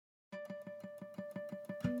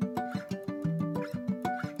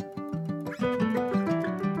You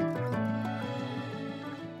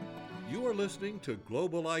are listening to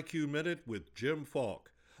Global IQ Minute with Jim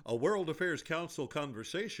Falk, a World Affairs Council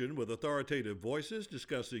conversation with authoritative voices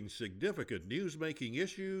discussing significant news-making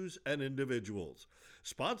issues and individuals.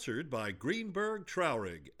 Sponsored by Greenberg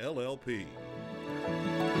Traurig, LLP.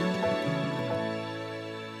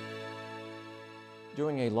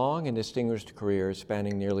 During a long and distinguished career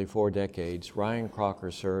spanning nearly 4 decades, Ryan Crocker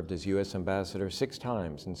served as U.S. Ambassador 6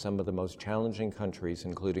 times in some of the most challenging countries,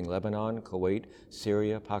 including Lebanon, Kuwait,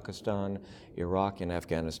 Syria, Pakistan, Iraq, and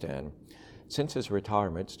Afghanistan. Since his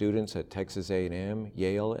retirement, students at Texas A&M,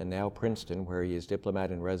 Yale, and now Princeton, where he is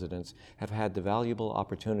diplomat in residence, have had the valuable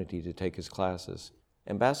opportunity to take his classes.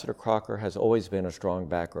 Ambassador Crocker has always been a strong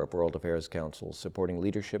backer of World Affairs Council, supporting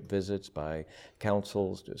leadership visits by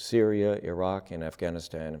councils to Syria, Iraq, and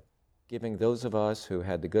Afghanistan, giving those of us who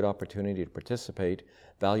had the good opportunity to participate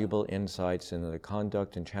valuable insights into the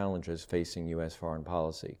conduct and challenges facing U.S. foreign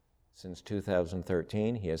policy. Since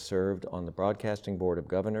 2013, he has served on the Broadcasting Board of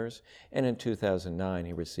Governors, and in 2009,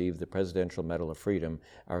 he received the Presidential Medal of Freedom,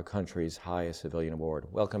 our country's highest civilian award.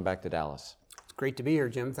 Welcome back to Dallas. It's great to be here,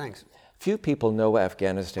 Jim. Thanks. Few people know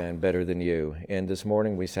Afghanistan better than you, and this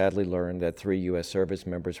morning we sadly learned that 3 U.S. service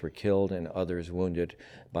members were killed and others wounded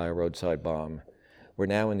by a roadside bomb. We're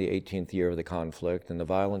now in the 18th year of the conflict, and the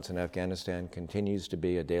violence in Afghanistan continues to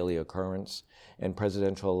be a daily occurrence, and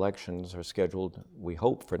presidential elections are scheduled, we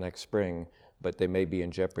hope, for next spring, but they may be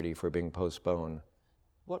in jeopardy for being postponed.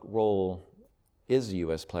 What role is the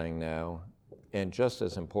U.S. playing now, and just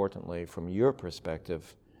as importantly, from your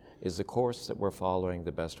perspective, is the course that we're following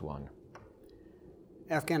the best one?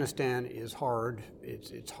 Afghanistan is hard.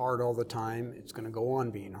 It's hard all the time. It's going to go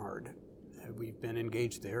on being hard. We've been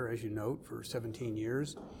engaged there, as you note, for 17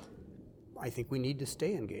 years. I think we need to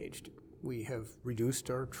stay engaged. We have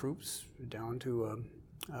reduced our troops down to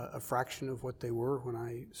a fraction of what they were when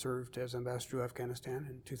I served as ambassador to Afghanistan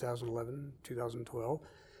in 2011, 2012.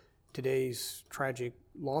 Today's tragic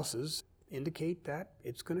losses indicate that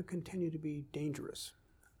it's going to continue to be dangerous.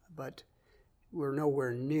 But we're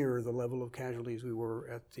nowhere near the level of casualties we were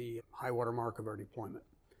at the high water mark of our deployment.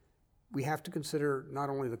 We have to consider not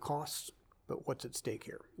only the costs, but what's at stake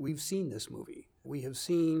here. We've seen this movie. We have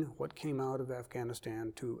seen what came out of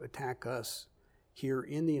Afghanistan to attack us here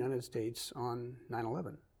in the United States on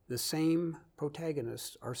 9/11. The same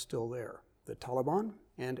protagonists are still there, the Taliban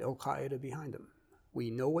and Al-Qaeda behind them. We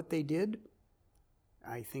know what they did.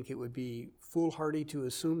 I think it would be foolhardy to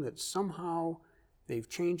assume that somehow they've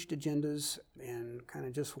changed agendas and kind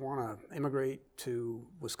of just want to immigrate to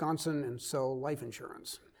Wisconsin and sell life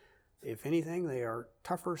insurance. If anything, they are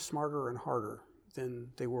tougher, smarter, and harder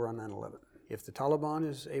than they were on 9/11. If the Taliban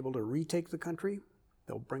is able to retake the country,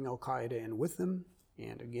 they'll bring Al-Qaeda in with them,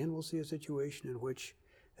 and again, we'll see a situation in which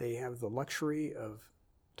they have the luxury of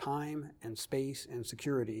time and space and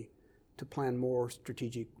security to plan more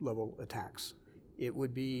strategic level attacks. It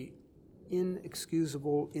would be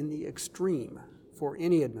inexcusable in the extreme for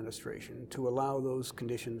any administration to allow those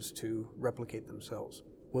conditions to replicate themselves.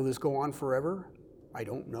 Will this go on forever? I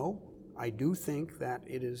don't know. I do think that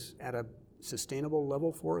it is at a sustainable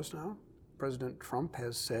level for us now. President Trump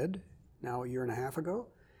has said, now a year and a half ago,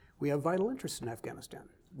 we have vital interests in Afghanistan.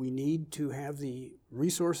 We need to have the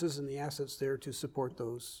resources and the assets there to support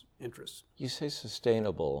those interests. You say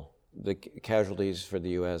sustainable. The casualties for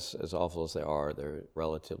the U.S., as awful as they are, they're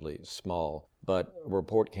relatively small. But a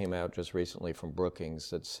report came out just recently from Brookings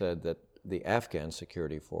that said that the Afghan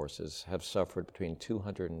security forces have suffered between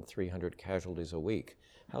 200 and 300 casualties a week.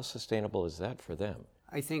 How sustainable is that for them?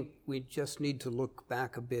 I think we just need to look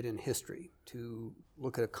back a bit in history to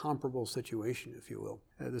look at a comparable situation, if you will.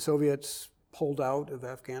 The Soviets pulled out of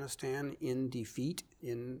Afghanistan in defeat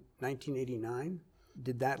in 1989.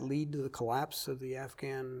 Did that lead to the collapse of the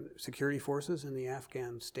Afghan security forces in the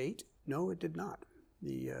Afghan state? No, it did not.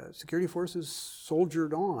 The security forces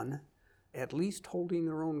soldiered on, at least holding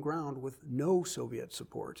their own ground with no Soviet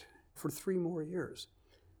support for 3 more years.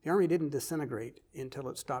 The army didn't disintegrate until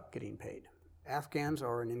it stopped getting paid. Afghans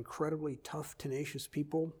are an incredibly tough, tenacious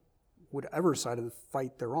people, whatever side of the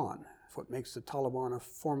fight they're on. It's what makes the Taliban a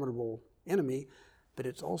formidable enemy, but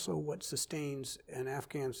it's also what sustains an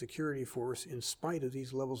Afghan security force in spite of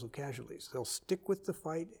these levels of casualties. They'll stick with the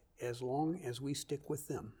fight as long as we stick with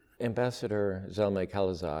them. Ambassador Zalmay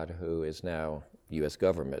Khalilzad, who is now U.S.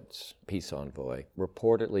 government's peace envoy,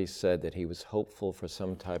 reportedly said that he was hopeful for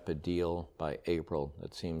some type of deal by April.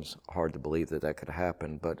 It seems hard to believe that that could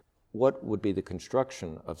happen, but what would be the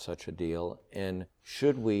construction of such a deal, and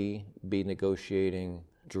should we be negotiating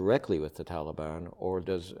directly with the Taliban, or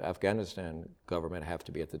does Afghanistan government have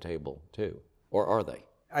to be at the table too, or are they?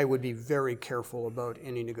 I would be very careful about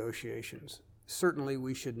any negotiations. Certainly,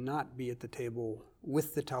 we should not be at the table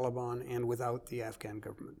with the Taliban and without the Afghan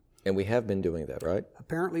government. And we have been doing that, right?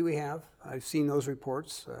 Apparently we have. I've seen those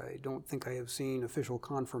reports. I don't think I have seen official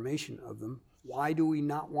confirmation of them. Why do we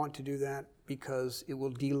not want to do that? Because it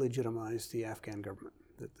will delegitimize the Afghan government.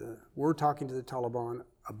 We're talking to the Taliban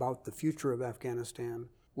about the future of Afghanistan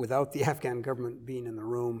without the Afghan government being in the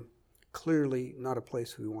room. Clearly not a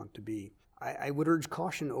place we want to be. I would urge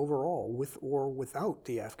caution overall, with or without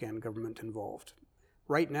the Afghan government involved.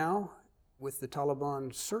 Right now, with the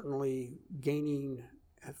Taliban certainly gaining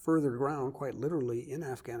further ground, quite literally, in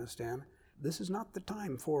Afghanistan, this is not the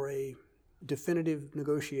time for a definitive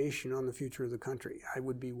negotiation on the future of the country. I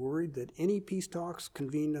would be worried that any peace talks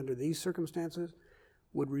convened under these circumstances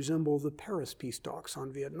would resemble the Paris peace talks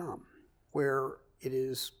on Vietnam, where it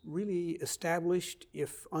is really established,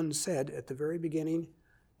 if unsaid at the very beginning,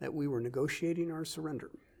 that we were negotiating our surrender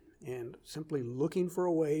and simply looking for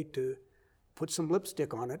a way to put some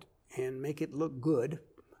lipstick on it and make it look good,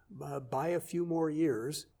 buy a few more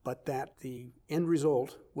years, but that the end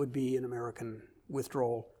result would be an American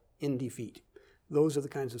withdrawal in defeat. Those are the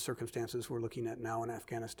kinds of circumstances we're looking at now in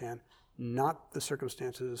Afghanistan, not the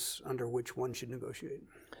circumstances under which one should negotiate.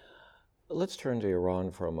 Let's turn to Iran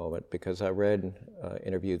for a moment, because I read an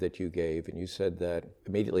interview that you gave, and you said that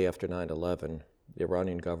immediately after 9/11, the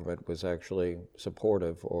Iranian government was actually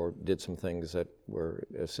supportive or did some things that were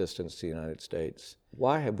assistance to the United States.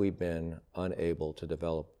 Why have we been unable to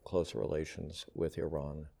develop closer relations with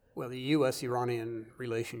Iran? Well, the U.S.-Iranian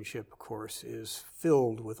relationship, of course, is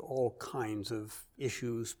filled with all kinds of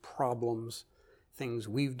issues, problems, things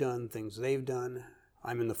we've done, things they've done.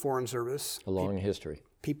 I'm in the Foreign Service. A long history.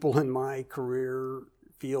 People in my career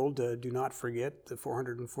field do not forget the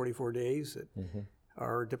 444 days that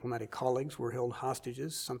our diplomatic colleagues were held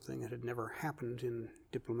hostages, something that had never happened in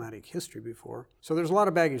diplomatic history before. So there's a lot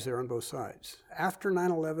of baggage there on both sides. After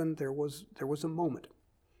 9/11, there was a moment.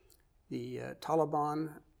 The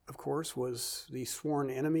Taliban, of course, was the sworn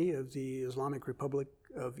enemy of the Islamic Republic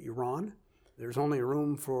of Iran. There's only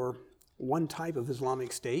room for one type of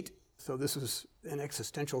Islamic State, so this was an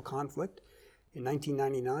existential conflict. In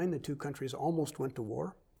 1999, the two countries almost went to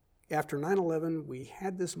war. After 9/11, we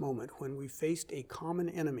had this moment when we faced a common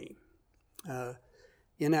enemy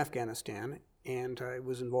in Afghanistan, and I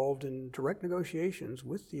was involved in direct negotiations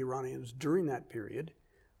with the Iranians during that period,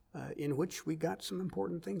 in which we got some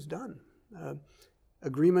important things done.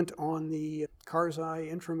 Agreement on the Karzai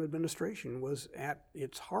interim administration was at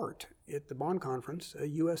its heart, at the Bonn Conference, a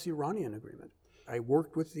U.S.-Iranian agreement. I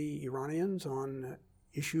worked with the Iranians on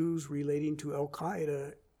issues relating to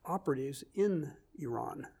al-Qaeda operatives in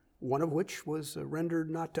Iran, one of which was rendered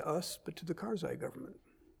not to us, but to the Karzai government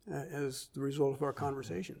as the result of our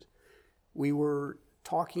conversations. We were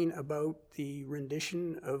talking about the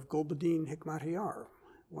rendition of Gulbuddin Hekmatyar,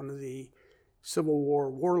 one of the Civil War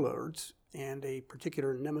warlords and a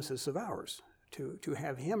particular nemesis of ours, to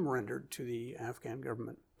have him rendered to the Afghan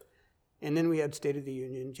government. And then we had State of the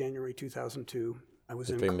Union, January 2002.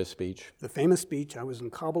 The famous speech. The famous speech. I was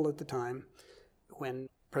in Kabul at the time when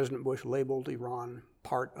President Bush labeled Iran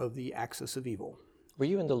part of the axis of evil. Were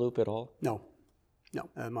you in the loop at all? No.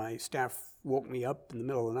 My staff woke me up in the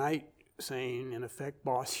middle of the night saying, in effect,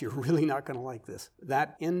 boss, you're really not going to like this.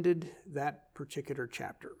 That ended that particular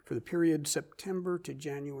chapter. For the period September to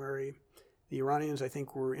January, the Iranians, I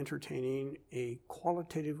think, were entertaining a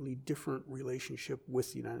qualitatively different relationship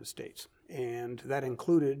with the United States. And that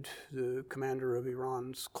included the commander of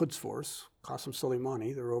Iran's Quds Force, Qasem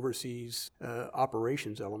Soleimani, their overseas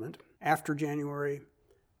operations element. After January,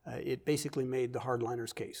 it basically made the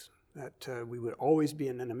hardliners' case, that we would always be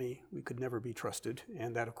an enemy, we could never be trusted,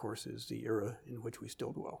 and that, of course, is the era in which we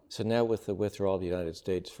still dwell. So now with the withdrawal of the United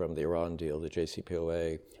States from the Iran deal, the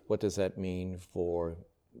JCPOA, what does that mean for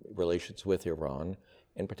relations with Iran?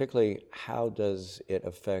 And particularly, how does it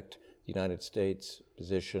affect the United States'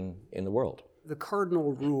 position in the world? The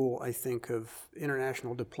cardinal rule, I think, of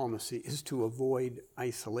international diplomacy is to avoid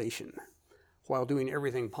isolation while doing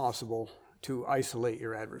everything possible to isolate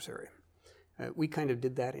your adversary. We kind of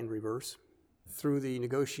did that in reverse. Through the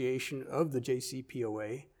negotiation of the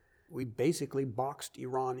JCPOA, we basically boxed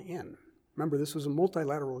Iran in. Remember, this was a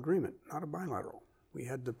multilateral agreement, not a bilateral. We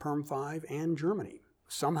had the PERM 5 and Germany.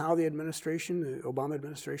 Somehow the Obama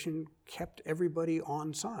administration, kept everybody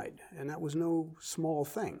on side, and that was no small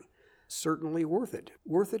thing. Certainly worth it.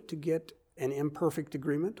 Worth it to get an imperfect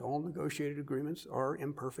agreement. All negotiated agreements are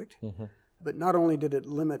imperfect. But not only did it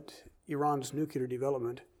limit Iran's nuclear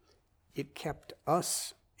development, it kept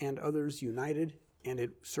us and others united, and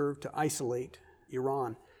it served to isolate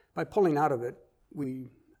Iran. By pulling out of it, we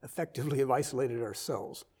effectively have isolated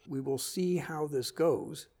ourselves. We will see how this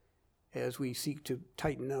goes as we seek to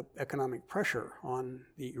tighten up economic pressure on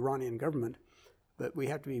the Iranian government. But we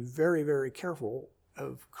have to be very, very careful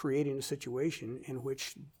of creating a situation in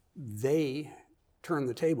which they turn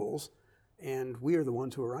the tables and we are the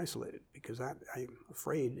ones who are isolated, because that, I'm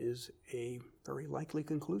afraid, is a very likely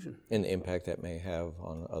conclusion. And the impact that may have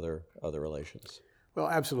on other relations. Well,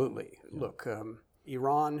 absolutely. Yeah. Look,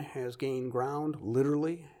 Iran has gained ground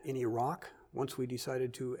literally in Iraq once we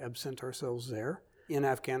decided to absent ourselves there, in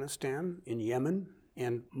Afghanistan, in Yemen,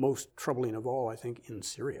 and most troubling of all, I think, in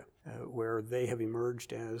Syria, where they have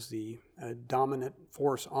emerged as the dominant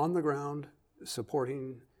force on the ground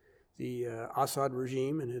supporting the Assad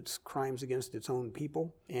regime and its crimes against its own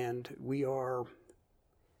people. And we are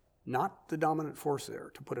not the dominant force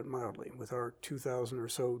there, to put it mildly, with our 2,000 or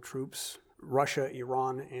so troops. Russia,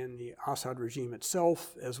 Iran, and the Assad regime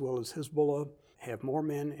itself, as well as Hezbollah, have more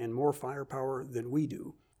men and more firepower than we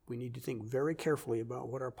do. We need to think very carefully about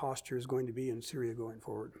what our posture is going to be in Syria going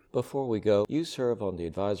forward. Before we go, you serve on the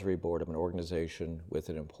advisory board of an organization with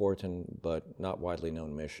an important but not widely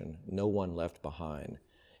known mission. No One Left Behind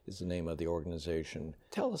is the name of the organization.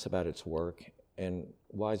 Tell us about its work and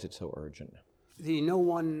why is it so urgent? The No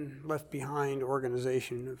One Left Behind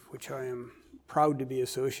organization, of which I am proud to be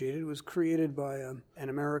associated, was created by an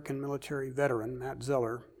American military veteran, Matt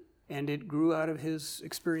Zeller, and it grew out of his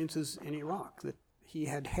experiences in Iraq. That he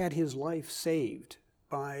had had his life saved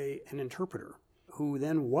by an interpreter who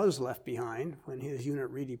then was left behind when his unit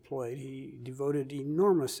redeployed. He devoted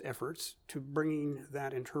enormous efforts to bringing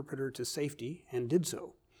that interpreter to safety and did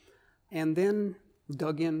so, and then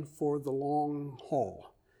dug in for the long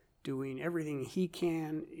haul, doing everything he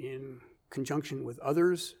can in conjunction with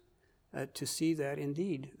others to see that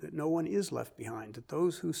indeed that no one is left behind, that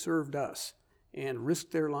those who served us and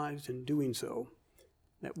risked their lives in doing so,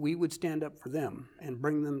 that we would stand up for them and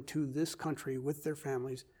bring them to this country with their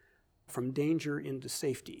families from danger into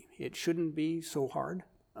safety. It shouldn't be so hard.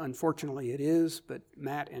 Unfortunately, it is, but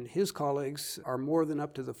Matt and his colleagues are more than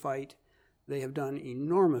up to the fight. They have done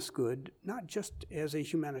enormous good, not just as a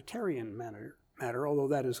humanitarian matter, although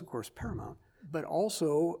that is, of course, paramount, but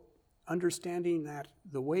also understanding that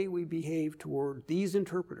the way we behave toward these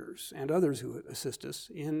interpreters and others who assist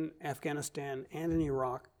us in Afghanistan and in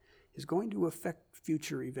Iraq is going to affect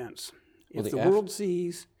future events. If the world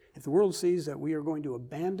sees that we are going to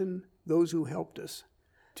abandon those who helped us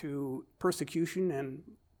to persecution and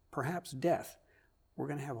perhaps death, we're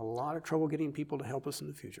going to have a lot of trouble getting people to help us in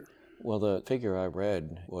the future. Well, the figure I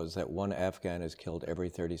read was that one Afghan is killed every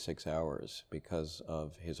 36 hours because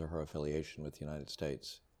of his or her affiliation with the United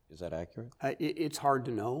States. Is that accurate? It's hard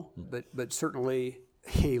to know, but certainly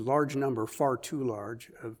a large number, far too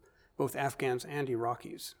large, of both Afghans and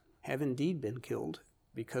Iraqis have indeed been killed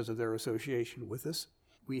because of their association with us.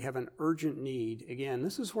 We have an urgent need. Again,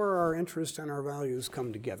 this is where our interests and our values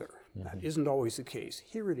come together. Mm-hmm. That isn't always the case.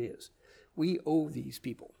 Here it is. We owe these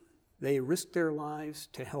people. They risked their lives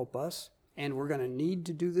to help us, and we're going to need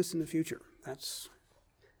to do this in the future. That's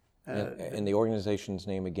and the organization's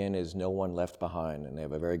name, again, is No One Left Behind, and they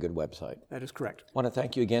have a very good website. That is correct. I want to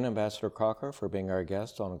thank you again, Ambassador Crocker, for being our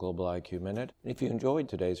guest on Global IQ Minute. And if you enjoyed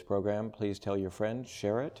today's program, please tell your friends,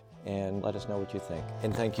 share it, and let us know what you think.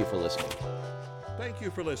 And thank you for listening. Thank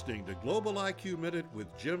you for listening to Global IQ Minute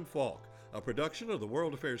with Jim Falk, a production of the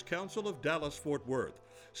World Affairs Council of Dallas-Fort Worth.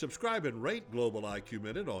 Subscribe and rate Global IQ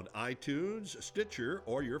Minute on iTunes, Stitcher,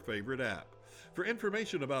 or your favorite app. For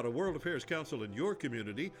information about a World Affairs Council in your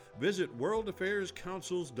community, visit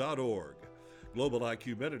worldaffairscouncils.org. Global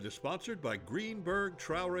IQ Minute is sponsored by Greenberg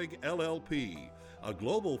Traurig LLP, a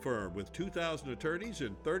global firm with 2,000 attorneys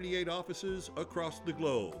in 38 offices across the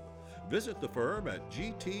globe. Visit the firm at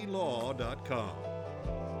gtlaw.com.